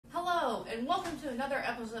welcome to another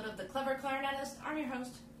episode of The Clever Clarinetist. I'm your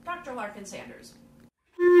host, Dr. Larkin Sanders.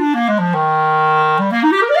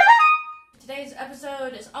 Today's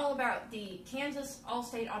episode is all about the Kansas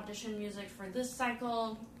All-State Audition music for this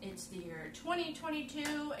cycle. It's the year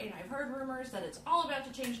 2022, and I've heard rumors that it's all about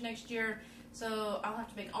to change next year, so I'll have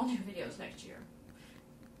to make all new videos next year.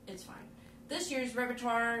 It's fine. This year's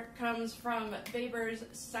repertoire comes from Weber's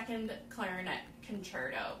second clarinet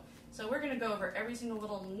concerto. So we're going to go over every single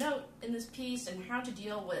little note in this piece and how to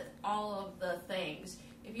deal with all of the things.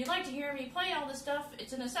 If you'd like to hear me play all this stuff,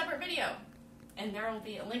 it's in a separate video, and there will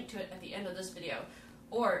be a link to it at the end of this video.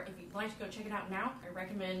 Or if you'd like to go check it out now, I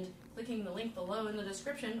recommend clicking the link below in the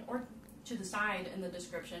description or to the side in the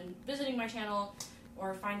description, visiting my channel,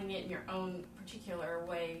 or finding it in your own particular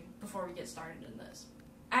way before we get started in this.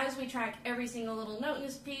 As we track every single little note in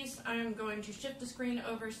this piece, I'm going to shift the screen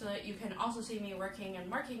over so that you can also see me working and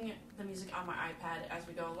marking the music on my iPad as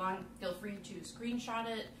we go along. Feel free to screenshot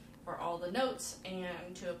it for all the notes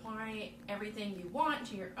and to apply everything you want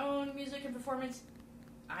to your own music and performance.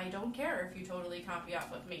 I don't care if you totally copy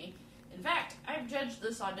off of me. In fact, I've judged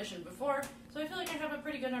this audition before, so I feel like I have a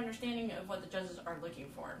pretty good understanding of what the judges are looking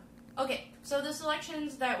for. Okay, so the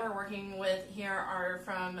selections that we're working with here are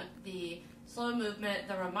from the slow movement,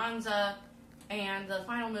 the romanza, and the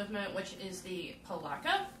final movement, which is the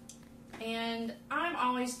polacca. And I've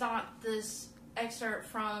always thought this excerpt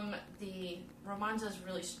from the romanza is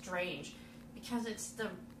really strange because it's the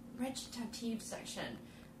recitative section,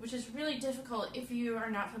 which is really difficult if you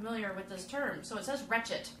are not familiar with this term. So it says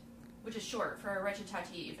recit, which is short for a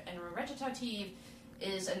recitative, and a recitative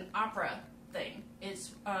is an opera thing.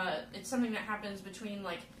 It's something that happens between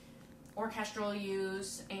like orchestral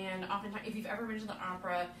use, and oftentimes, if you've ever been to the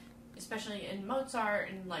opera, especially in Mozart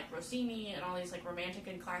and like Rossini and all these like romantic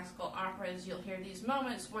and classical operas, you'll hear these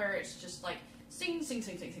moments where it's just like sing, sing,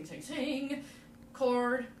 sing, sing, sing, sing, sing,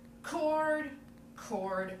 chord, chord,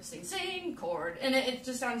 chord, sing, sing, chord, and it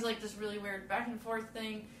just sounds like this really weird back and forth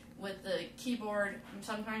thing with the keyboard. And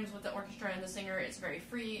sometimes with the orchestra and the singer, it's very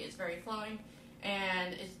free, it's very flowing,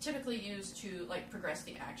 and it's typically used to like progress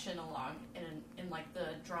the action along in like the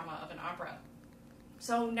drama of an opera.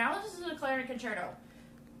 So now this is a clarinet concerto.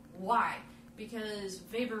 Why? Because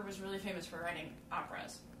Weber was really famous for writing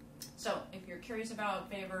operas. So if you're curious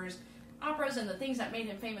about Weber's operas and the things that made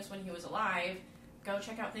him famous when he was alive, go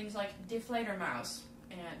check out things like Die Fledermaus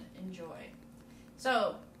and enjoy.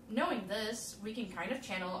 So knowing this, we can kind of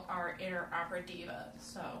channel our inner opera diva.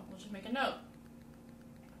 So we'll just make a note.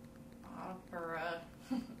 Opera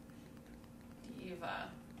diva.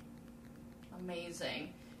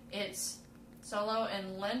 Amazing. It's solo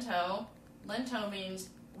and lento. Lento means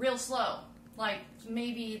real slow, like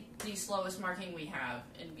maybe the slowest marking we have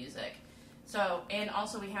in music. So, and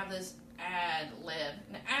also we have this ad-lib.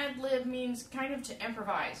 An ad-lib means kind of to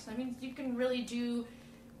improvise. That means you can really do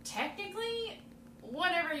technically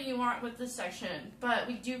whatever you want with this section, but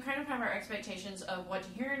we do kind of have our expectations of what to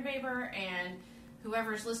hear in Weber, and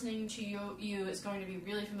whoever's listening to you is going to be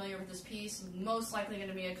really familiar with this piece, most likely going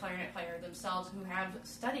to be a clarinet player themselves who have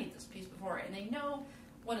studied this piece before, and they know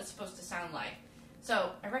what it's supposed to sound like.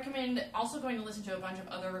 So I recommend also going to listen to a bunch of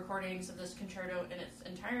other recordings of this concerto in its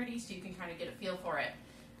entirety so you can kind of get a feel for it.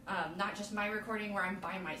 Not just my recording where I'm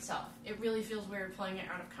by myself. It really feels weird playing it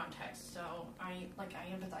out of context, so I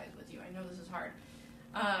empathize with you. I know this is hard.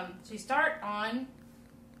 So you start on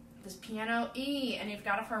this piano E, and you've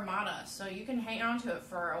got a fermata, so you can hang on to it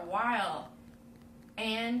for a while,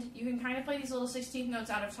 and you can kind of play these little 16th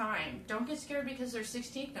notes out of time. Don't get scared because they're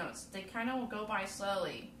 16th notes. They kind of will go by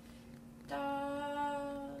slowly.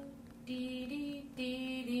 Da, dee, dee,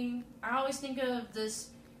 dee, dee. I always think of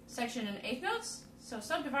this section in 8th notes, so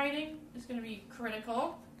subdividing is going to be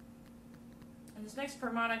critical. And this next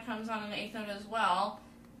fermata comes on an 8th note as well.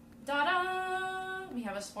 Da da. We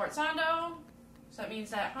have a sforzando. So that means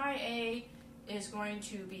that high A is going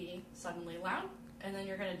to be suddenly loud, and then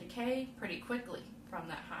you're going to decay pretty quickly from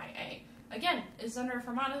that high A. Again, it's under a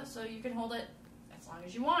fermata, so you can hold it as long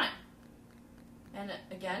as you want. And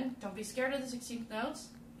again, don't be scared of the 16th notes.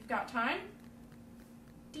 You've got time.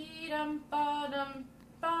 Dee-dum, ba-dum,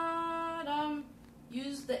 ba-dum.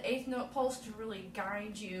 Use the 8th note pulse to really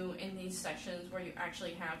guide you in these sections where you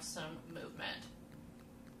actually have some movement.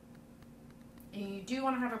 And you do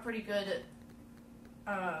want to have a pretty good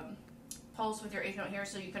pulse with your 8th note here,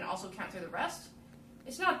 so you can also count through the rest.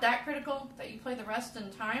 It's not that critical that you play the rest in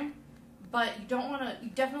time, but you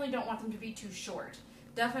definitely don't want them to be too short.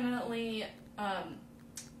 Definitely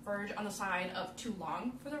verge on the side of too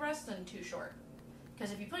long for the rest than too short.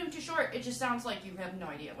 Because if you play them too short, it just sounds like you have no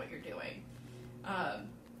idea what you're doing.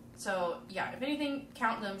 So yeah, if anything,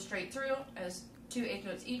 count them straight through as 2 eighth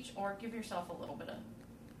notes each, or give yourself a little bit of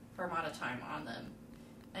fermata time on them.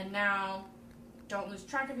 And now, don't lose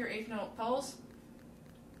track of your eighth note pulse.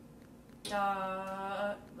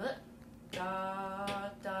 Da, da, da,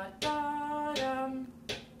 da, da, dum.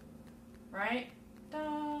 Right?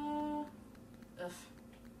 Da, ugh.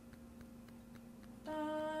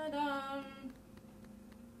 Da, dum.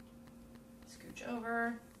 Scooch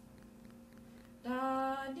over.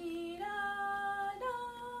 Da, dee, da, da.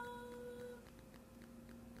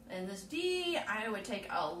 And this D, I would take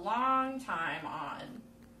a long time on,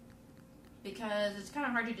 because it's kind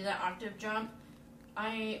of hard to do that octave jump.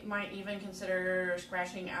 I might even consider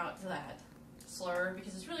scratching out that slur,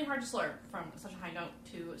 because it's really hard to slur from such a high note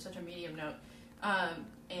to such a medium note.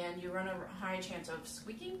 And you run a high chance of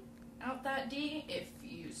squeaking out that D if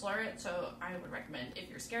you slur it, so I would recommend, if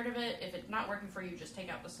you're scared of it, if it's not working for you, just take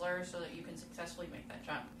out the slur so that you can successfully make that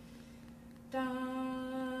jump.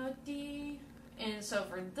 Da, D. And so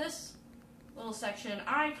for this little section,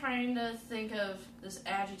 I kind of think of this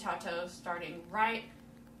agitato starting right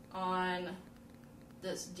on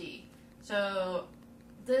this D. So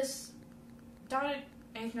this dotted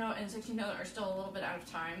eighth note and 16th note are still a little bit out of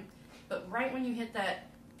time, but right when you hit that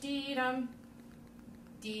D-dum,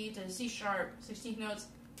 D to C sharp, 16th notes,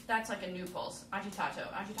 that's like a new pulse,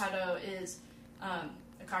 agitato. Agitato is a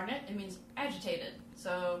clarinet, it means agitated.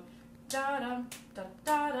 So da-dum,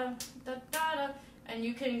 da-da-dum, da-da-dum, and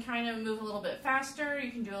you can kind of move a little bit faster,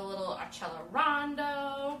 you can do a little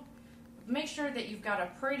accelerando. Make sure that you've got a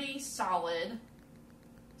pretty solid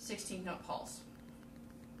 16th note pulse.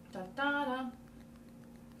 Da-da-da,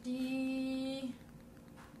 D,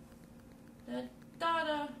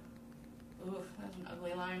 da-da-da. Oof, that's an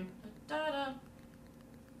ugly line. Da-da-da,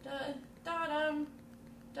 da-da-dum,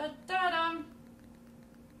 da-da-dum.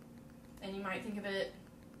 And you might think of it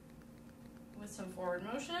with some forward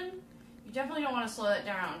motion. You definitely don't want to slow it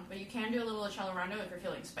down, but you can do a little accelerando if you're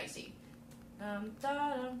feeling spicy. Da-dum,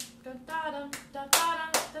 da-dum, da-dum,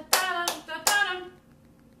 da-dum, da-dum, da-dum.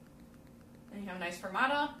 And you have a nice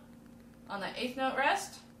fermata on that eighth note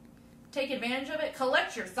rest. Take advantage of it,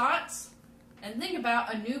 collect your thoughts, and think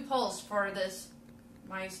about a new pulse for this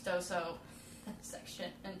maestoso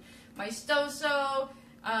section. And maestoso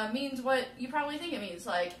means what you probably think it means,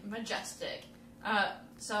 like majestic.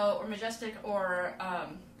 Or majestic, or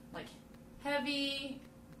like heavy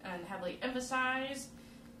and heavily emphasized.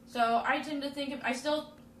 So I tend to think I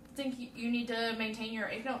still think you need to maintain your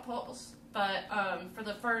eighth note pulse, but for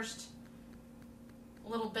the first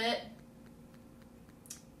little bit,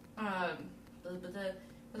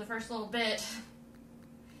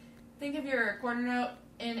 think of your quarter note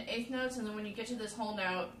in eighth notes, and then when you get to this whole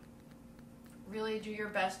note, really do your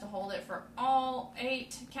best to hold it for all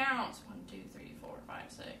 8 counts. 1, 2, 3, 4, 5,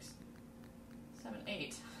 6, 7,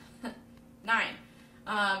 8, 9.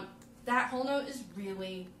 That whole note is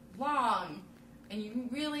really long, and you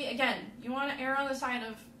really, again, you want to err on the side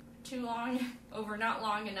of too long over not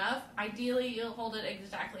long enough. Ideally, you'll hold it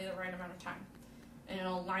exactly the right amount of time, and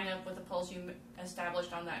it'll line up with the pulse you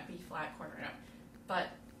established on that B flat quarter note.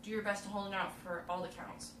 But do your best to hold it out for all the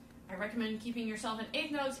counts. I recommend keeping yourself in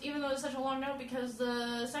eighth notes, even though it's such a long note, because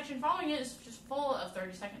the section following it is just full of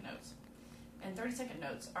 30-second notes. And 30-second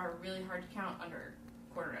notes are really hard to count under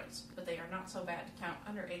quarter notes, but they are not so bad to count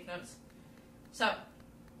under eighth notes. So,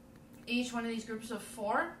 each one of these groups of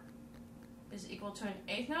 4 is equal to an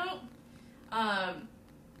eighth note.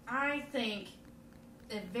 I think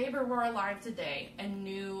if Weber were alive today and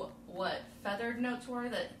knew what feathered notes were,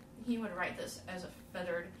 that he would write this as a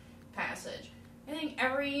feathered passage. I think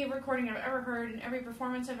every recording I've ever heard and every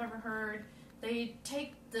performance I've ever heard, they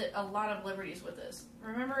take a lot of liberties with this.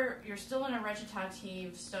 Remember, you're still in a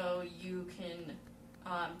recitative, so you can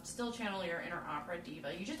still channel your inner opera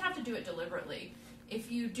diva. You just have to do it deliberately.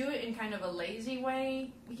 If you do it in kind of a lazy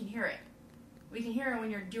way, we can hear it. We can hear it when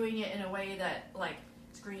you're doing it in a way that, like,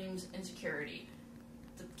 screams insecurity.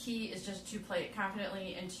 The key is just to play it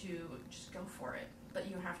confidently and to just go for it. But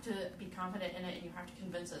you have to be confident in it, and you have to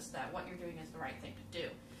convince us that what you're doing is the right thing to do.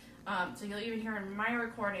 So you'll even hear in my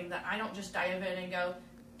recording that I don't just dive in and go,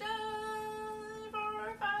 4,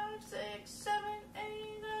 5, 6, 7,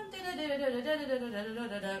 8,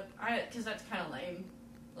 because that's kind of lame,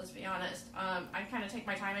 let's be honest. I kind of take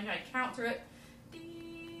my time and I count through it.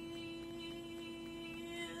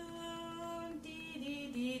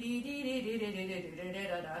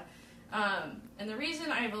 And the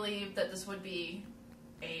reason I believe that this would be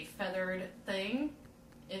a feathered thing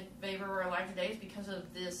if Weber were alive today is because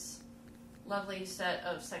of this lovely set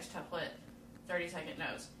of sextuplet 30-second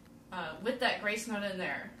notes. With that grace note in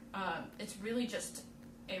there, it's really just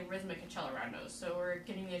a rhythmic accelerando. So we're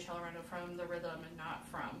getting the accelerando from the rhythm and not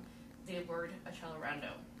from the word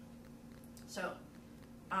accelerando. So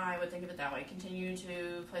I would think of it that way. Continue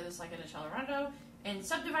to play this like an accelerando, and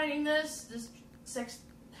subdividing this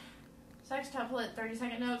sextuplet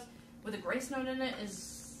 30-second notes with a grace note in it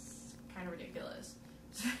is kind of ridiculous.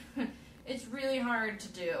 It's really hard to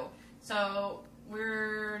do. So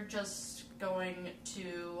we're just going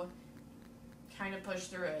to kind of push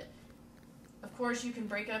through it. Of course, you can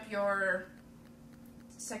break up your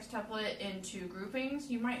sextuplet into groupings.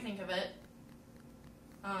 You might think of it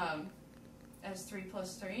as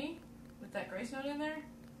 3+3 with that grace note in there.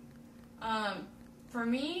 For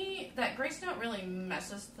me, that grace note really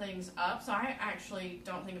messes things up, so I actually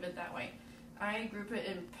don't think of it that way. I group it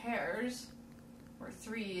in pairs, or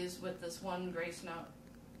threes, with this one grace note.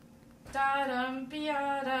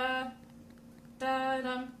 Da-dum-be-ya-da,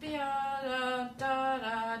 da-dum-be-ya-da,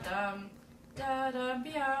 da-da-dum,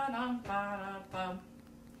 da-dum-be-ya-dum, ba-da-bum.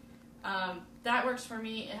 That works for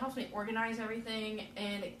me. It helps me organize everything,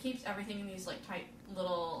 and it keeps everything in these like tight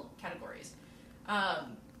little categories.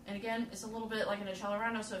 And again, it's a little bit like an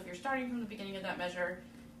accelerando, so if you're starting from the beginning of that measure,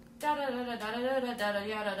 da da da da da da da da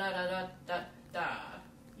da da da da da,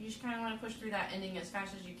 you just kind of want to push through that ending as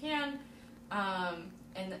fast as you can.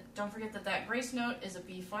 And don't forget that that grace note is a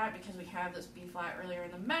B flat because we have this B flat earlier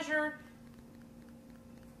in the measure.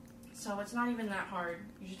 So it's not even that hard.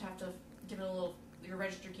 You just have to give it a little, your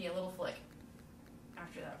register key a little flick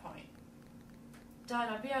after that point. Da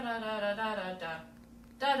da da da da da da da.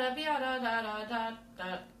 Da da da da da da da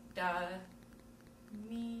da da.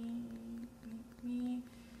 Me.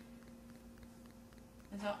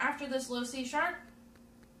 And so after this low C sharp,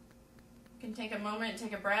 you can take a moment,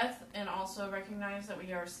 take a breath, and also recognize that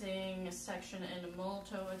we are singing a section in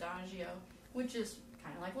molto adagio, which is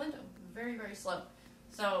kind of like lento, very, very slow.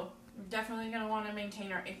 So we're definitely going to want to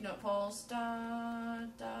maintain our 8th note pulse. Da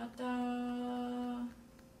da da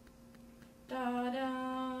da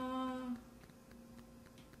da.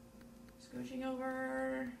 Scooching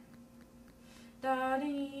over. Da dee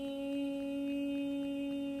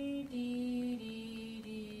dee dee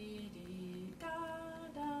dee dee da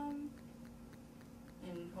dum.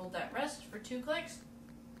 And hold that rest for 2 clicks.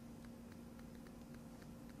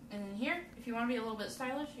 And then here, if you want to be a little bit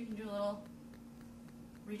stylish, you can do a little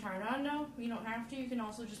retardando. You don't have to. You can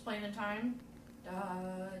also just play it in time. Da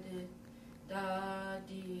dee da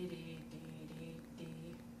dee dee dee dee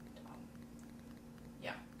dee.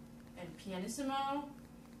 Yeah. And pianissimo.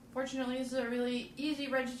 Fortunately, this is a really easy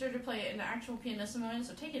register to play it in the actual pianissimo in,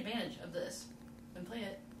 so take advantage of this and play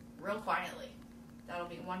it real quietly. That'll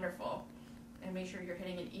be wonderful. And make sure you're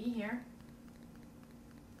hitting an E here.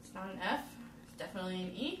 It's not an F. It's definitely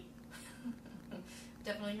an E.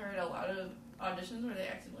 Definitely heard a lot of auditions where they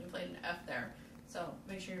accidentally played an F there. So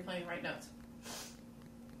make sure you're playing the right notes.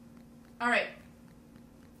 Alright.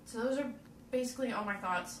 So those are basically all my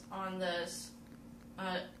thoughts on this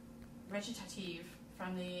recitative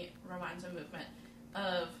from the Romanzo movement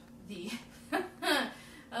of the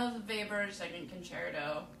of Weber's Second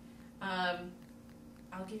Concerto.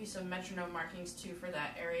 I'll give you some metronome markings too for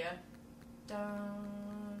that area. Da,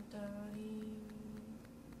 da, dee,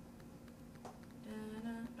 da, da.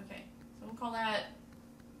 Okay, so we'll call that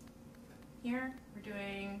here. We're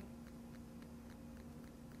doing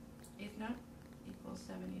 8th note equals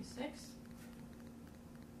 76.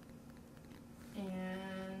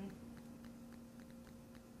 And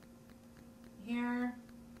here,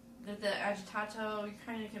 the agitato, you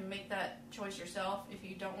kind of can make that choice yourself if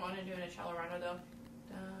you don't want to do an accelerando though.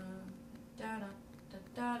 Da, da, da,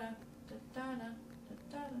 da, da, da, da, da,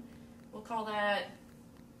 da. We'll call that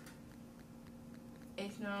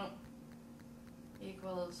 8th note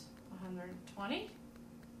equals 120.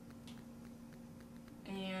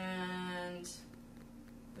 And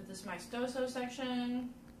with this maestoso section,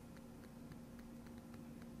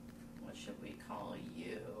 what should we call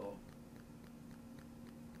you?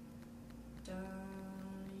 Da,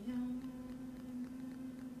 ya,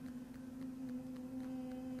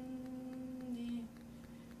 dee.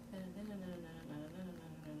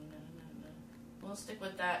 We'll stick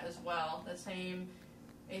with that as well. The same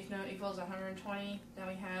 8th note equals 120 that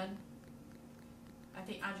we had at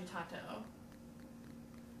the agitato.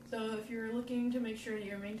 So if you're looking to make sure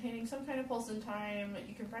you're maintaining some kind of pulse in time,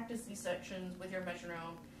 you can practice these sections with your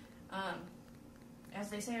metronome. As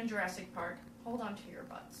they say in Jurassic Park, hold on to your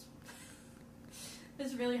butts.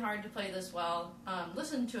 It's really hard to play this well.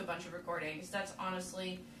 Listen to a bunch of recordings. That's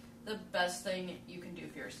honestly the best thing you can do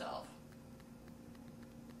for yourself.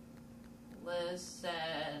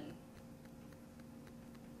 Listen.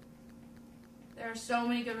 There are so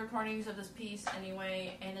many good recordings of this piece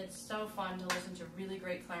anyway, and it's so fun to listen to really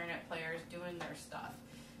great clarinet players doing their stuff.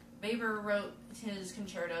 Weber wrote his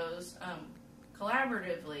concertos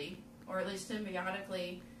collaboratively, or at least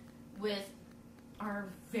symbiotically, with our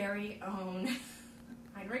very own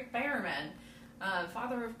Heinrich Behrman,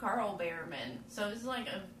 father of Carl Behrman. So it's like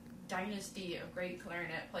a dynasty of great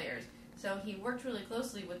clarinet players. So he worked really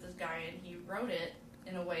closely with this guy, and he wrote it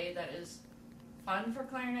in a way that is fun for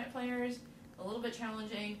clarinet players, a little bit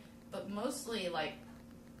challenging, but mostly like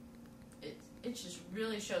it just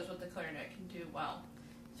really shows what the clarinet can do well.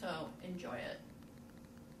 So enjoy it.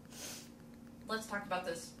 Let's talk about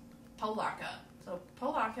this polaka. So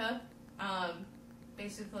polaka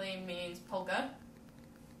basically means polka,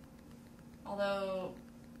 although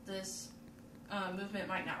this movement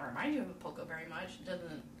might not remind you of a polka very much. It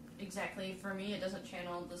doesn't exactly, for me, it doesn't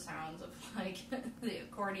channel the sounds of like the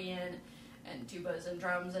accordion and tubas and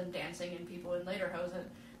drums and dancing and people in lederhosen,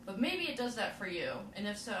 but maybe it does that for you, and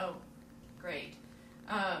if so, great.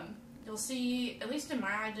 You'll see, at least in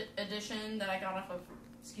my edition that I got off of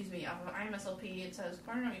IMSLP, it says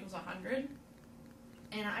quarter note equals 100,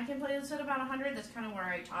 and I can play this at about 100. That's kind of where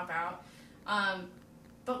I top out.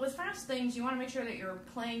 But with fast things, you want to make sure that you're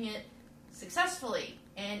playing it successfully,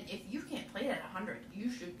 and if you can't play it at 100,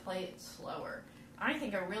 you should play it slower. I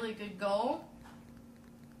think a really good goal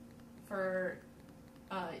for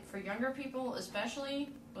younger people especially,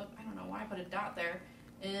 but I don't know why I put a dot there,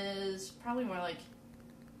 is probably more like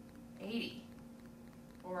 80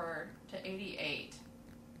 or to 88.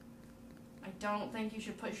 I don't think you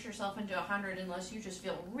should push yourself into 100 unless you just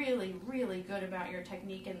feel really, really good about your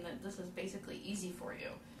technique and that this is basically easy for you.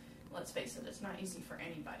 Let's face it, it's not easy for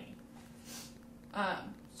anybody.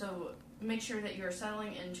 So make sure that you're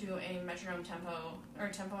settling into a metronome tempo, or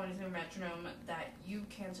a tempo into a metronome that you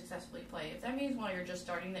can successfully play. If that means while you're just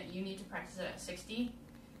starting that you need to practice it at 60,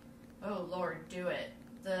 oh Lord, do it.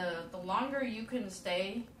 The longer you can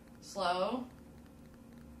stay slow,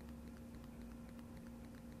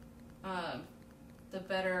 the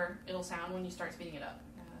better it'll sound when you start speeding it up.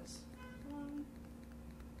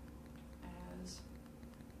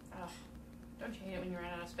 Don't you hate it when you run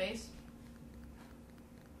out of space?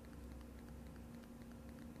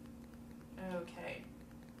 Okay.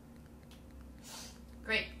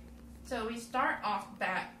 Great. So we start off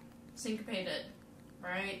back syncopated,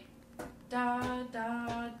 right? Da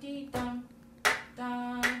da dee dum,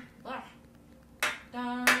 da blah.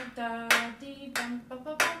 Da da dee dum ba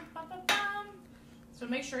ba bum ba ba bum. So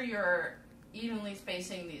make sure you're evenly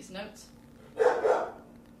spacing these notes,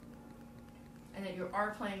 and that you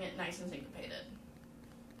are playing it nice and syncopated.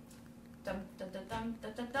 Dum da da dum da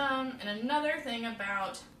da dum. And another thing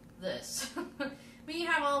about this, we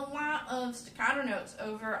have a lot of staccato notes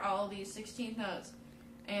over all these 16th notes,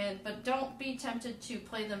 but don't be tempted to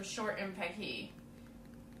play them short in peki.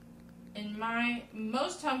 In my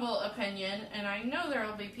most humble opinion, and I know there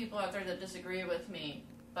will be people out there that disagree with me,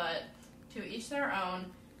 but to each their own,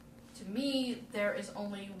 to me, there is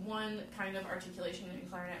only one kind of articulation in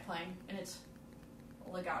clarinet playing, and it's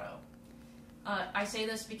legato. I say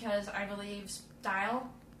this because I believe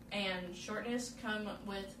style and shortness come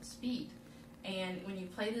with speed. And when you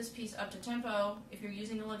play this piece up to tempo, if you're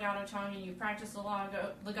using a legato tone and you practice the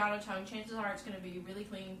legato tone, chances are it's going to be really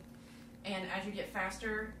clean. And as you get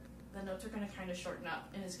faster, the notes are going to kind of shorten up,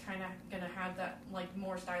 and it's kind of going to have that like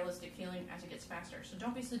more stylistic feeling as it gets faster. So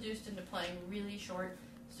don't be seduced into playing really short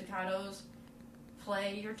staccatos.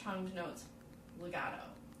 Play your toned notes legato.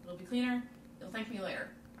 It'll be cleaner. You'll thank me later.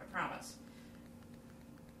 I promise.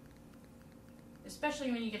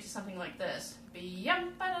 Especially when you get to something like this.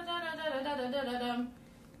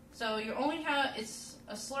 So you only have, it's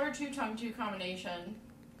a slur 2-tongue 2 combination.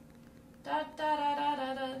 Da da da da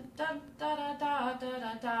da da da da da da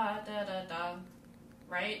da da da da da.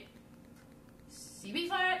 Right? C B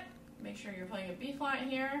flat. Make sure you're playing a B flat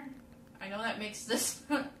here. I know that makes this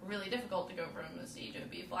really difficult to go from a C to a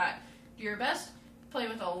B flat. Do your best. Play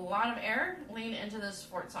with a lot of air. Lean into this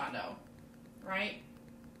sforzando. Right?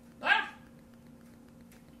 Ah!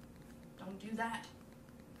 Don't do that.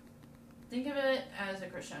 Think of it as a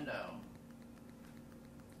crescendo.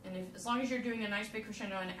 And as long as you're doing a nice big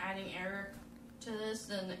crescendo and adding air to this,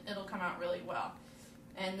 then it'll come out really well.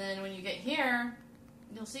 And then when you get here,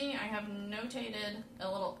 you'll see I have notated a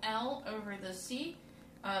little L over the C.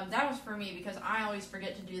 That was for me because I always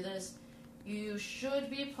forget to do this. You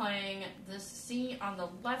should be playing this C on the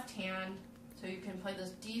left hand, so you can play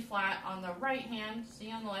this D flat on the right hand,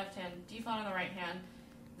 C on the left hand, D flat on the right hand,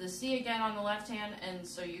 the C again on the left hand, and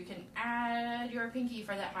so you can add your pinky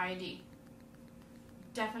for that high D.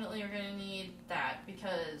 definitely are going to need that,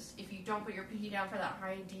 because if you don't put your pinky down for that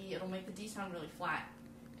high D, it'll make the D sound really flat,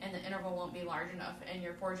 and the interval won't be large enough, and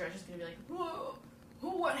your poor judge is going to be like, whoa,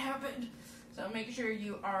 what happened? So make sure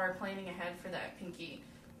you are planning ahead for that pinky.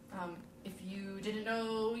 If you didn't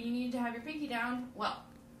know you needed to have your pinky down, well,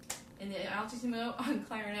 in the altissimo on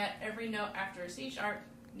clarinet, every note after a C sharp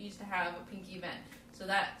needs to have a pinky bend. So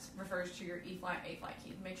that refers to your E flat, A flat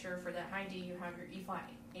key. Make sure for that high D you have your E flat,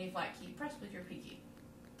 A flat key pressed with your pinky.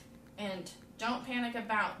 And don't panic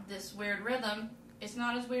about this weird rhythm. It's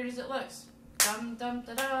not as weird as it looks. Dum dum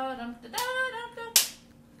da da dum da da dum dum.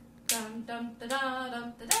 Dum dum da da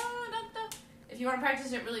dum da da dum dum. If you want to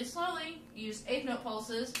practice it really slowly, use eighth note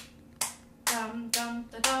pulses. Dum dum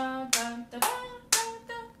da da dum da da dum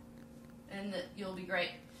dum. And you'll be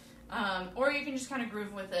great. Or you can just kind of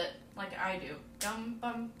groove with it like I do. Dum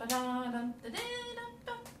bum ba da dum da da dum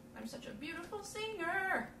dum. I'm such a beautiful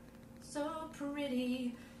singer. So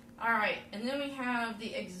pretty. Alright, and then we have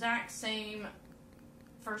the exact same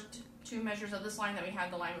first two measures of this line that we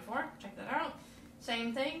had the line before. Check that out.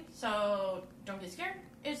 Same thing, so don't get scared.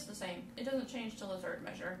 It's the same. It doesn't change till the third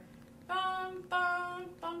measure. Bum bum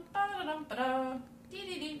bum ba da dum ba da dee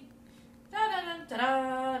dee dee da da dum da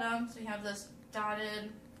da dum. So we have this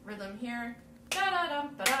dotted rhythm here. Da da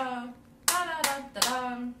dum ba da da da dum da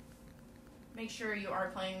dum. Make sure you are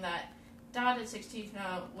playing that dotted 16th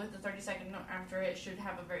note with the 32nd note after it. Should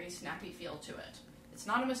have a very snappy feel to it. It's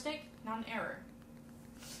not a mistake, not an error.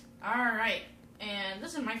 Alright, and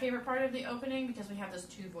this is my favorite part of the opening because we have this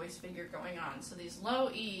two voice figure going on. So these low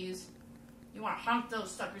E's, you want to honk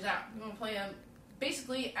those suckers out. You want to play them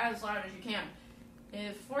basically as loud as you can.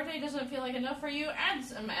 If forte doesn't feel like enough for you, add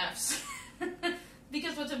some F's.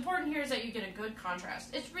 Because what's important here is that you get a good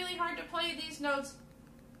contrast. It's really hard to play these notes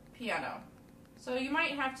piano. So you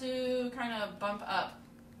might have to kind of bump up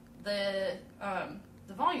the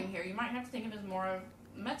volume here. You might have to think of it as more of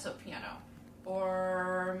mezzo piano,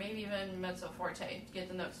 or maybe even mezzo forte to get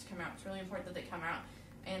the notes to come out. It's really important that they come out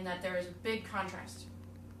and that there is a big contrast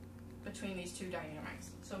between these two dynamics.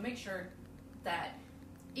 So make sure that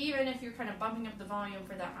even if you're kind of bumping up the volume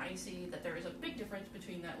for that high C, that there is a big difference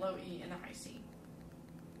between that low E and the high C.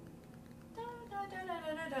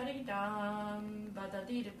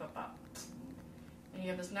 And you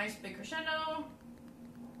have this nice big crescendo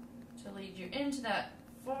to lead you into that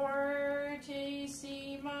fortissimo,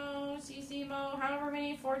 cissimo, however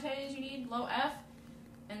many fortes you need, low F.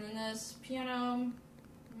 And then this piano,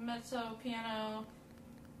 mezzo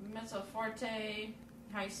forte,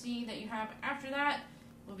 high C that you have after that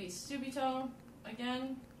will be subito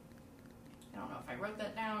again. I don't know if I wrote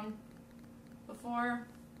that down before.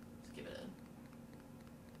 Let's give it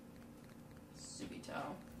a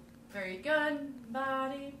subito. Very good.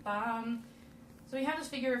 Body bum. So we have this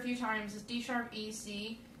figure a few times. It's D sharp, E,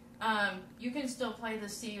 C. You can still play the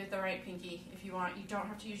C with the right pinky if you want. You don't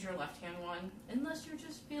have to use your left hand one unless you're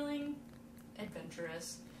just feeling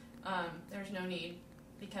adventurous. There's no need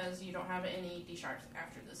because you don't have any D sharps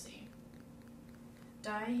after the C.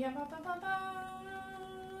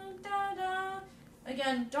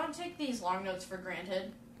 Again, don't take these long notes for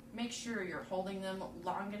granted. Make sure you're holding them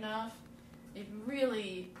long enough. It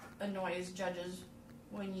really annoys judges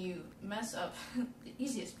when you mess up the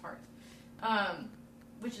easiest part,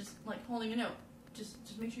 which is like holding a note. Just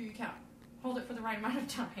make sure you count. Hold it for the right amount of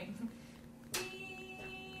time.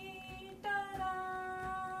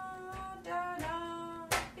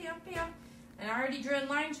 And I already drew in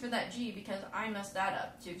lines for that G because I messed that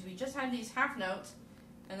up too, because we just had these half notes,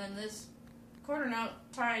 and then this quarter note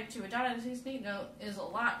tied to a dotted 16th note is a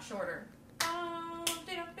lot shorter.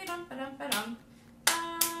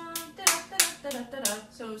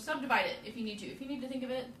 So subdivide it if you need to. If you need to think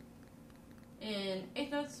of it in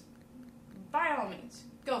eighth notes, by all means,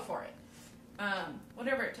 go for it.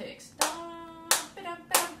 Whatever it takes.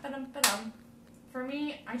 For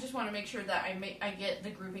me, I just want to make sure that I get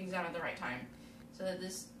the groupings down at the right time, so that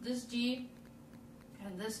this G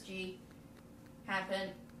and this G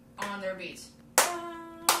happen on their beats.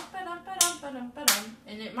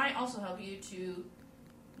 And it might also help you to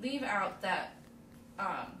leave out that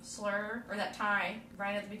slur or that tie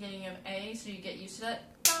right at the beginning of A, so you get used to that.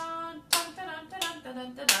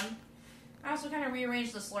 I also kind of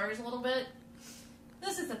rearranged the slurs a little bit.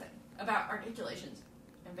 This is the thing about articulations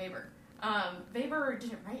and Weber. Weber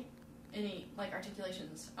didn't write any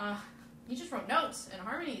articulations. He just wrote notes and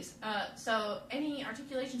harmonies. So any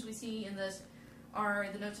articulations we see in this are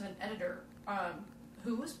the notes of an editor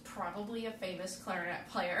who was probably a famous clarinet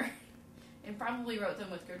player and probably wrote them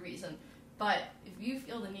with good reason. But if you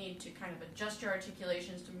feel the need to kind of adjust your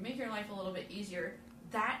articulations to make your life a little bit easier,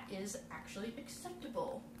 that is actually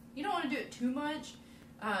acceptable. You don't want to do it too much,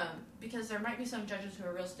 because there might be some judges who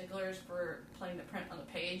are real sticklers for playing the print on the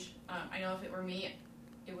page. I know if it were me,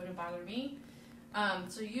 it wouldn't bother me.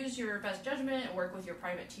 So use your best judgment and work with your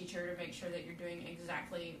private teacher to make sure that you're doing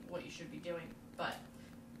exactly what you should be doing. But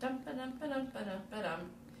dum-ba-dum-ba-dum-ba-dum-ba-dum,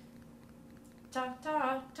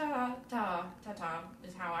 ta-ta-ta-ta-ta-ta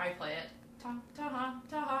is how I play it.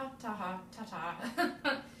 Ta-ta-ta-ta-ta-ta-ta.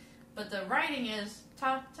 But the writing is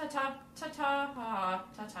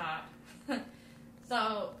ta-ta-ta-ta-ta-ta-ta.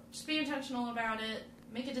 So just be intentional about it,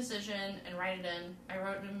 make a decision, and write it in. I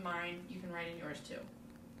wrote it in mine. You can write in yours too.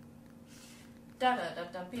 So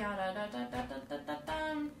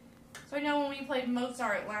I know when we played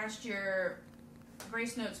Mozart last year,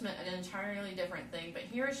 grace notes meant an entirely different thing, but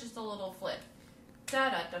here it's just a little flip.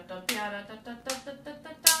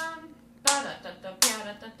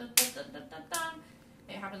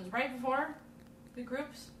 It happens right before the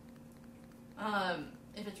groups.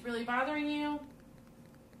 If it's really bothering you,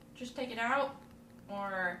 just take it out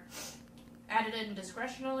or add it in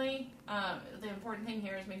discretionally. The important thing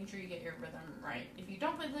here is making sure you get your rhythm right. If you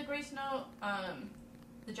don't play the grace note,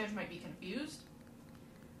 the judge might be confused,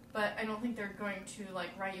 but I don't think they're going to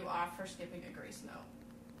like write you off for skipping a grace note.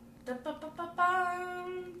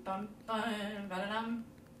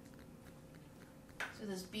 So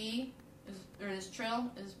this B is, or this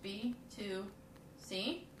trill is B to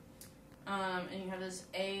C, and you have this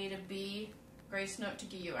A to B grace note to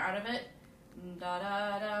get you out of it. Da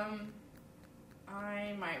da dum.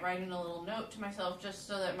 I might write in a little note to myself just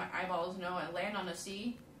so that my eyeballs know I land on a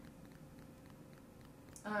C,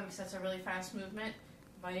 because that's a really fast movement.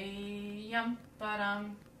 Ba-yum,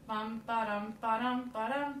 ba-dum, bum, ba-dum, ba-dum,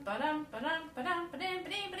 ba-dum, ba-dum, ba-dum, ba-dum, ba-dum,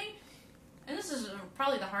 ba-dum. And this is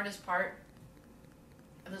probably the hardest part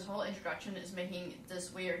of this whole introduction, is making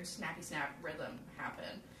this weird snappy snap rhythm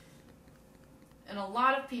happen. And a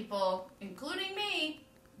lot of people, including me,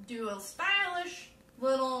 do a stylish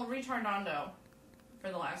little retardando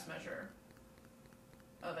for the last measure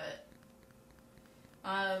of it.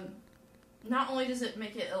 Not only does it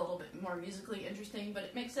make it a little bit more musically interesting, but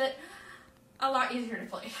it makes it a lot easier to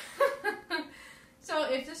play. So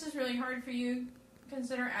if this is really hard for you,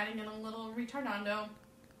 consider adding in a little retardando.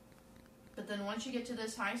 But then once you get to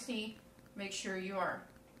this high C, make sure you are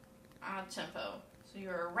on tempo. So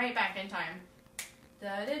you're right back in time.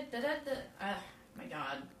 Oh my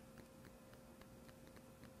god.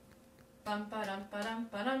 Bum ba dum ba dum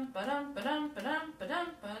ba dum ba dum ba dum ba dum ba dum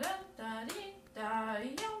ba dum da dee da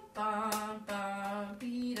yum bum bum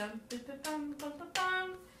be dum bum bum bum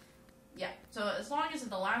bum. Yeah, so as long as at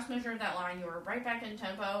the last measure of that line you are right back in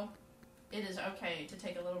tempo, it is okay to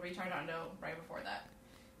take a little retardando right before that.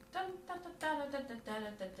 Dum da da da da da da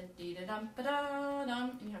da da dee da dum ba da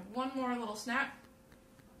dum, and you have one more little snap.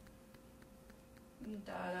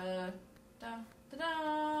 Da da da da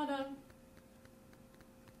da dum.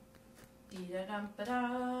 There's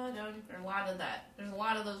a lot of that. There's a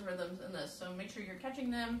lot of those rhythms in this, so make sure you're catching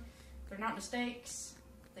them. They're not mistakes.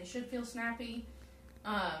 They should feel snappy.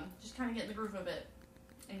 Just kind of get in the groove of it,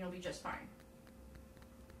 and you'll be just fine.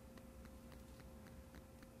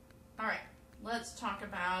 Alright, let's talk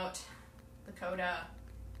about the coda.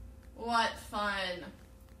 What fun.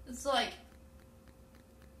 It's like,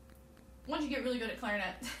 once you get really good at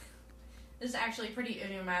clarinet, this is actually pretty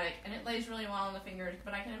idiomatic, and it lays really well on the fingers,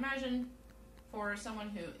 but I can imagine for someone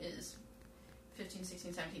who is 15,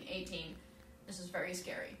 16, 17, 18, this is very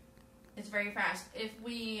scary. It's very fast. If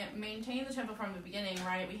we maintain the tempo from the beginning,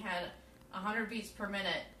 right, we had 100 beats per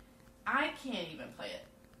minute. I can't even play it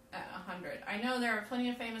at 100. I know there are plenty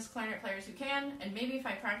of famous clarinet players who can, and maybe if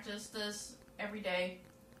I practice this every day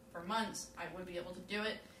for months, I would be able to do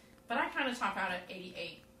it, but I kind of top out at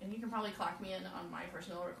 88. And you can probably clock me in on my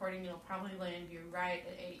personal recording. It'll probably land you right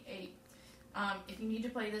at 88. If you need to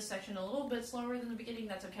play this section a little bit slower than the beginning,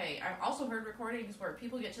 that's okay. I've also heard recordings where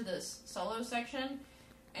people get to this solo section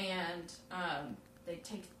and they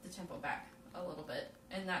take the tempo back a little bit,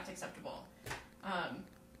 and that's acceptable.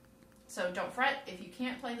 So don't fret. If you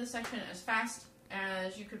can't play this section as fast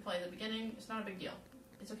as you could play the beginning, it's not a big deal.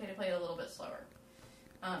 It's okay to play it a little bit slower.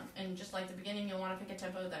 And just like the beginning, you'll want to pick a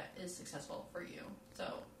tempo that is successful for you.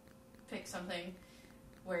 So pick something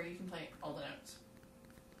where you can play all the notes.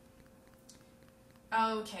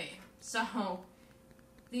 Okay, so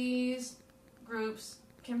these groups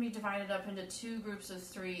can be divided up into two groups of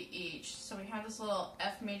 3 each. So we have this little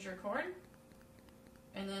F major chord,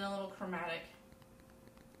 and then a little chromatic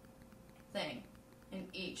thing in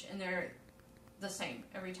each, and they're the same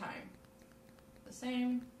every time. The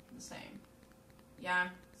same, the same. Yeah,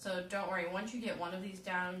 So don't worry, once you get one of these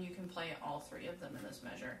down, you can play all three of them in this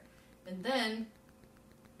measure. And then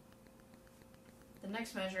the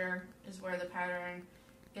next measure is where the pattern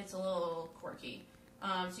gets a little quirky.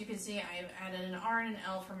 So you can see I've added an R and an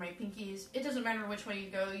L for my pinkies. It doesn't matter which way you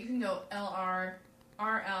go. You can go LR,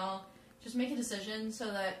 RL. Just make a decision so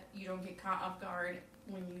that you don't get caught off guard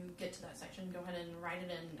when you get to that section. Go ahead and write it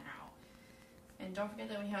in now. And don't forget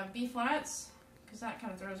that we have B flats, because that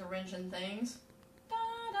kind of throws a wrench in things.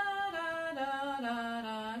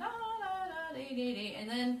 And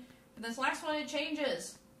then for this last one, it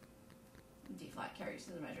changes. D flat carries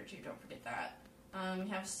in the measure too, don't forget that. We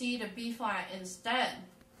have C to B flat instead.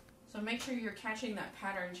 So make sure you're catching that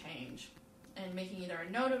pattern change and making either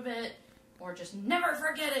a note of it or just never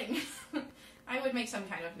forgetting. I would make some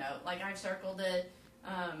kind of note, like I've circled it,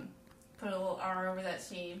 put a little R over that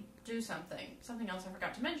C, do something. Something else I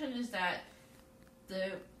forgot to mention is that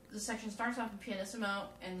the section starts off in pianissimo,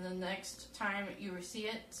 and the next time you see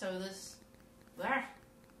it, so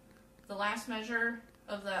the last measure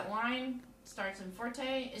of that line starts in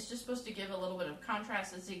forte. It's just supposed to give a little bit of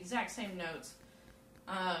contrast. It's the exact same notes.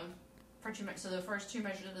 So the first two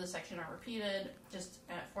measures of the section are repeated, just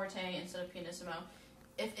at forte instead of pianissimo.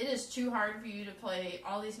 If it is too hard for you to play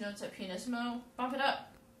all these notes at pianissimo, bump it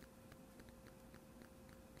up.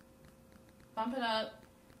 Bump it up,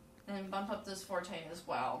 and bump up this forte as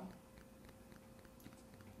well.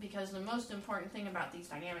 Because the most important thing about these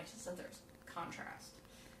dynamics is that there's contrast.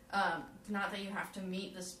 Not that you have to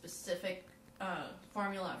meet the specific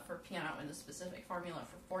formula for piano and the specific formula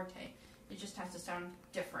for forte. It just has to sound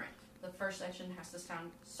different. The first section has to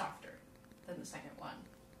sound softer than the second one,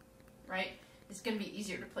 right? It's going to be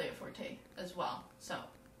easier to play a forte as well. So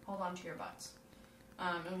hold on to your butts.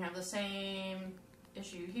 And we have the same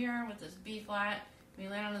issue here with this B flat. We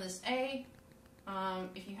land on this A.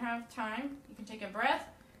 If you have time, you can take a breath,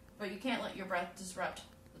 but you can't let your breath disrupt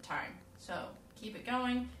the time. So keep it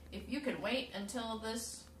going. If you could wait until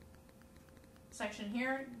this section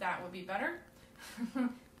here, that would be better.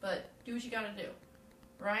 But do what you gotta do,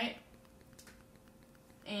 right?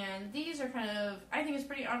 And these are kind of, I think it's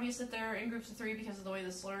pretty obvious that they're in groups of three because of the way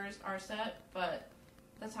the slurs are set, but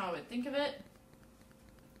that's how I would think of it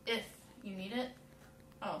if you need it.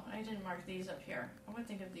 Oh, I didn't mark these up here. I would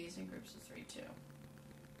think of these in groups of three too.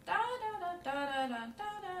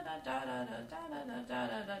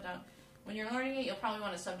 When you're learning it, you'll probably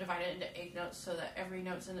want to subdivide it into eighth notes so that every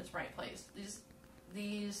note's in its right place.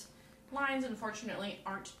 These lines, unfortunately,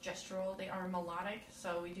 aren't gestural. They are melodic,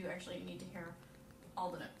 so we do actually need to hear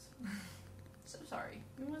all the notes. So sorry.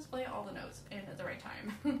 We must play all the notes and at the right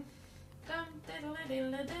time.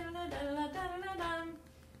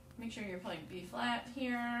 Make sure you're playing B flat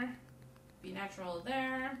here, B natural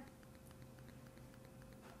there.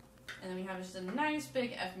 And then we have just a nice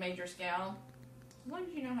big F major scale. As long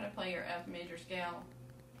as you know how to play your F major scale,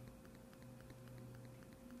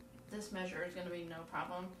 this measure is going to be no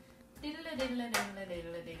problem.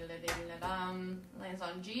 Lands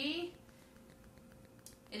on G.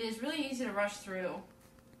 It is really easy to rush through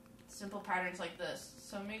simple patterns like this,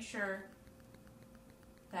 so make sure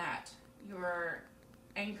that you're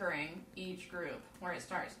anchoring each group where it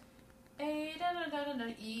starts. A da da da da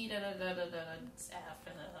da E da da da da da F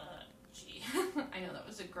G. I know that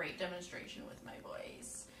was a great demonstration with my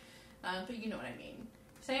voice, but you know what I mean.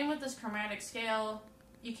 Same with this chromatic scale.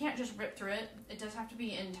 You can't just rip through it. It does have to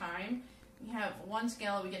be in time. We have one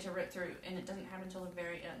scale we get to rip through, and it doesn't happen until the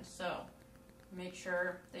very end. So make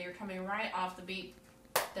sure that you're coming right off the beat.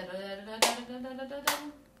 That's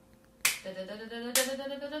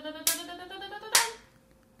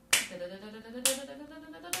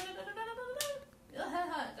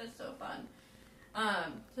so fun.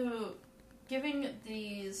 So giving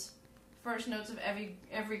these first notes of every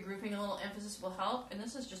grouping a little emphasis will help, and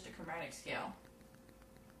this is just a chromatic scale.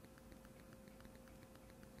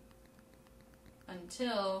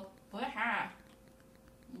 Until,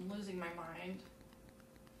 I'm losing my mind.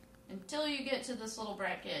 Until you get to this little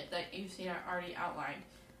bracket that you've seen already outlined.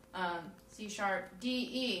 C sharp, D,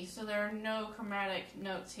 E, so there are no chromatic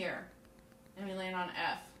notes here. And we land on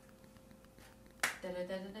F.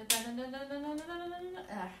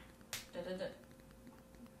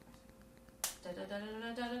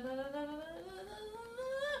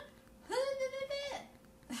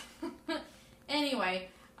 Anyway,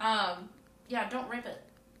 yeah, don't rip it.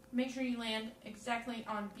 Make sure you land exactly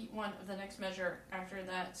on beat one of the next measure after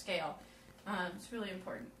that scale. It's really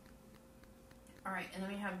important. Alright, and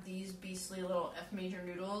then we have these beastly little F major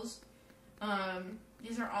noodles.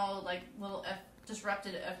 These are all like little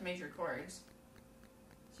disrupted F major chords.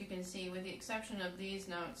 So you can see, with the exception of these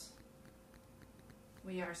notes,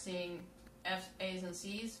 we are seeing F's, A's, and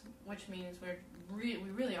C's, which means we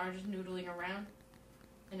really are just noodling around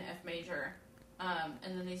in F major.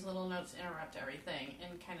 And then these little notes interrupt everything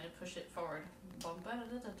and kind of push it forward.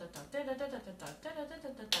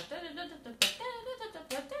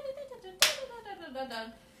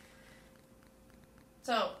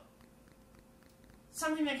 So,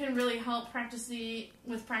 something that can really help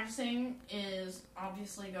with practicing is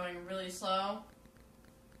obviously going really slow.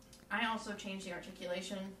 I also changed the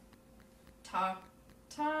articulation. Ta,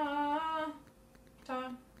 ta,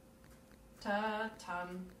 ta, ta,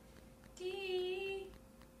 tum, dee,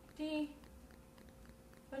 dee.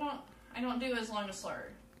 I don't do as long a slur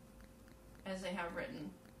as they have written.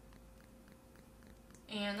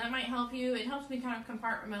 And that might help you. It helps me kind of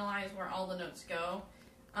compartmentalize where all the notes go.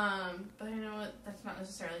 But I know that's not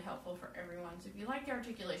necessarily helpful for everyone. So if you like the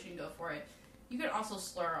articulation, go for it. You could also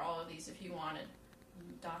slur all of these if you wanted.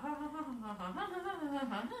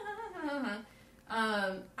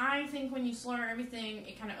 I think when you slur everything,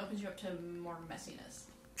 it kind of opens you up to more messiness.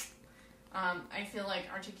 I feel like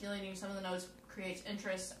articulating some of the notes creates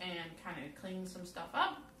interest and kind of cleans some stuff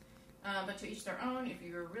up. But to each their own. If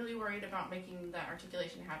you're really worried about making that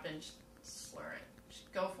articulation happen, just slur it.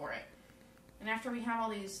 Just go for it. And after we have all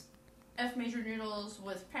these F major noodles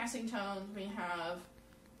with passing tones, we have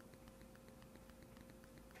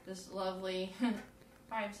this lovely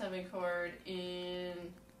 5/7 chord in,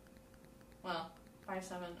 well,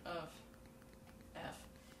 5/7 of F,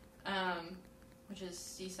 which is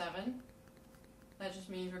C7. That just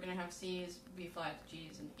means we're going to have C's, B flat,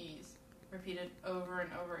 G's, and E's repeated over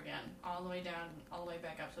and over again, all the way down, all the way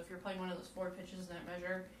back up. So if you're playing one of those 4 pitches in that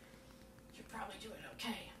measure, you're probably doing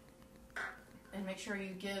okay. And make sure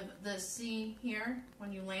you give the C here,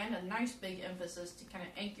 when you land, a nice big emphasis to kind of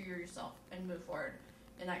anchor yourself and move forward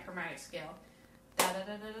in that chromatic scale.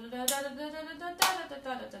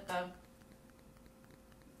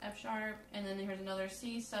 F sharp, and then here's another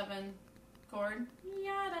C7 chord.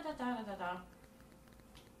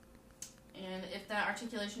 And if that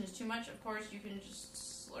articulation is too much, of course, you can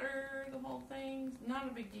just slur the whole thing. Not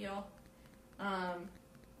a big deal.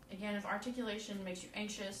 Again, if articulation makes you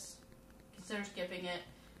anxious, consider skipping it.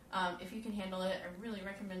 If you can handle it, I really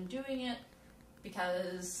recommend doing it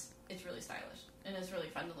because it's really stylish and it's really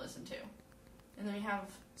fun to listen to. And then we have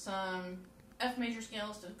some F major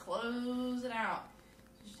scales to close it out.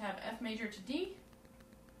 So just have F major to D.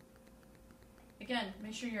 Again,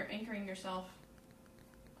 make sure you're anchoring yourself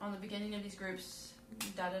on the beginning of these groups.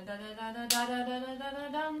 Da da da da da da da da da da da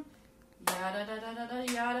dum. Ya da da da da da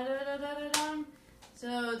ya da da da da da dum.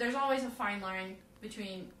 So there's always a fine line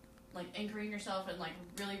between like anchoring yourself and like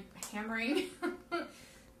really hammering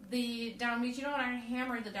the downbeats. You don't want to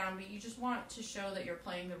hammer the downbeat. You just want to show that you're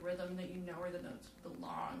playing the rhythm, that you know where the notes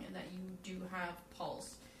belong, and that you do have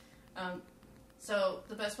pulse. So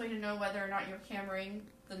the best way to know whether or not you're hammering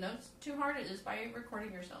the notes too hard is by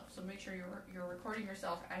recording yourself. So make sure you're recording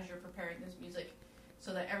yourself as you're preparing this music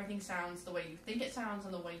so that everything sounds the way you think it sounds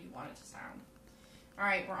and the way you want it to sound. All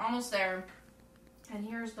right, we're almost there. And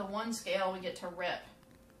here's the one scale we get to rip.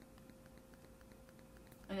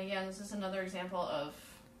 And again, this is another example of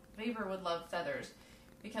Weber would love feathers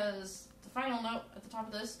because the final note at the top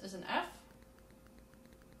of this is an F.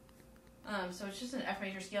 So it's just an F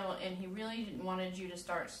major scale, and he really wanted you to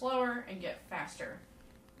start slower and get faster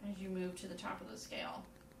as you move to the top of the scale.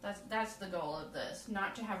 That's the goal of this,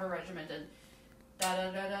 not to have a regimented da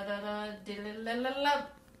da da da da da da la la la.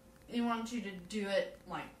 He wants you to do it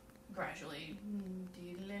like gradually.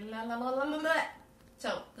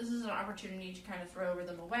 So this is an opportunity to kind of throw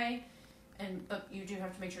rhythm away, but you do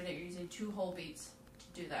have to make sure that you're using 2 whole beats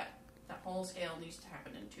to do that. That whole scale needs to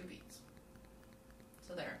happen in 2 beats.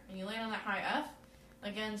 So there, and you land on that high F.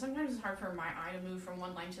 Again, sometimes it's hard for my eye to move from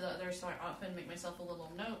one line to the other, so I often make myself a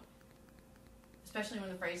little note, especially when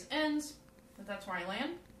the phrase ends, but that's where I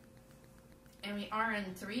land. And we are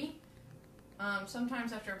in 3.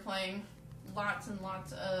 Sometimes after playing lots and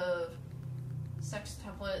lots of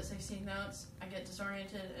sextuplet 16 notes, I get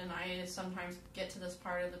disoriented, and I sometimes get to this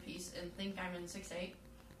part of the piece and think I'm in 6/8,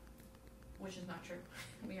 which is not true.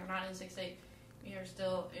 We are not in 6/8. We are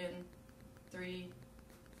still in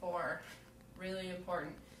 3/4. Really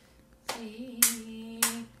important. C.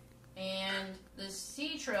 And the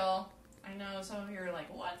C trill, I know some of you are like,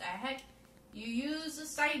 what the heck? You use the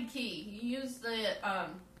side key. You use the,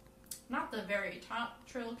 not the very top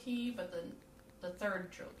trill key, but the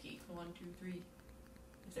 3rd trill key. 1, 2, 3.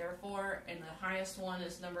 If there are 4, and the highest one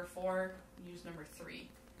is number 4, use number 3.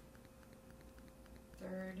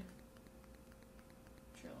 3rd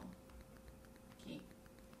trill key.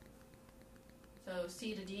 So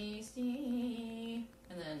C to D, C,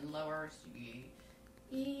 lower C,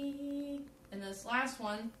 E. And this last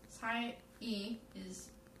one, this high E,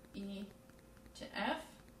 is E to F.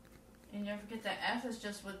 And don't forget that F is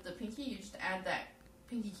just with the pinky. You just add that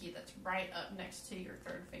pinky key that's right up next to your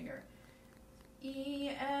third finger.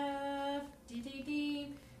 E, F, D, D,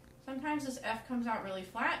 D. Sometimes this F comes out really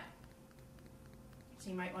flat. So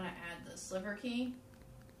you might want to add the sliver key,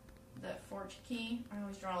 the fork key. I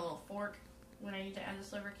always draw a little fork when I need to add the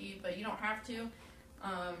sliver key, but you don't have to.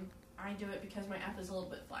 I do it because my F is a little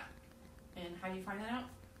bit flat. And how do you find that out?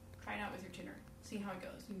 Try it out with your tuner. See how it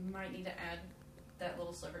goes. You might need to add that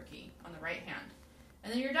little sliver key on the right hand.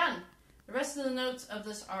 And then you're done. The rest of the notes of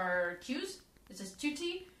this are cues. It says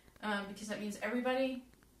tutti, because that means everybody,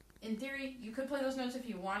 in theory, you could play those notes if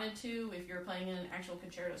you wanted to, if you're playing in an actual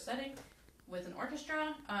concerto setting with an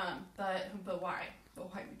orchestra, but why?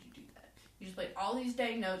 But why would you do that? You just play all these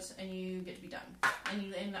dang notes and you get to be done. And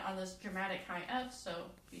you end on this dramatic high F, so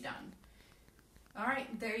be done.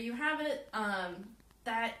 Alright, there you have it.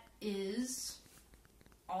 That is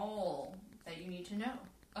all that you need to know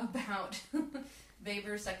about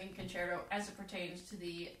Weber's Second Concerto as it pertains to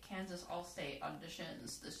the Kansas All-State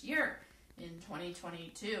auditions this year in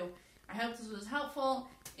 2022. I hope this was helpful.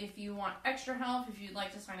 If you want extra help, if you'd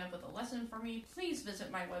like to sign up with a lesson for me, please visit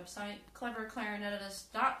my website,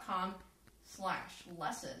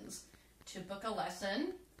 cleverclarinetist.com/lessons to book a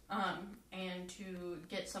lesson and to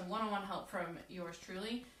get some one-on-one help from yours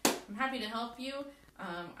truly. I'm happy to help you.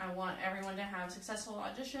 I want everyone to have successful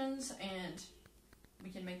auditions, and we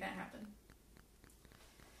can make that happen.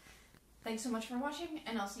 Thanks so much for watching,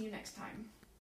 and I'll see you next time.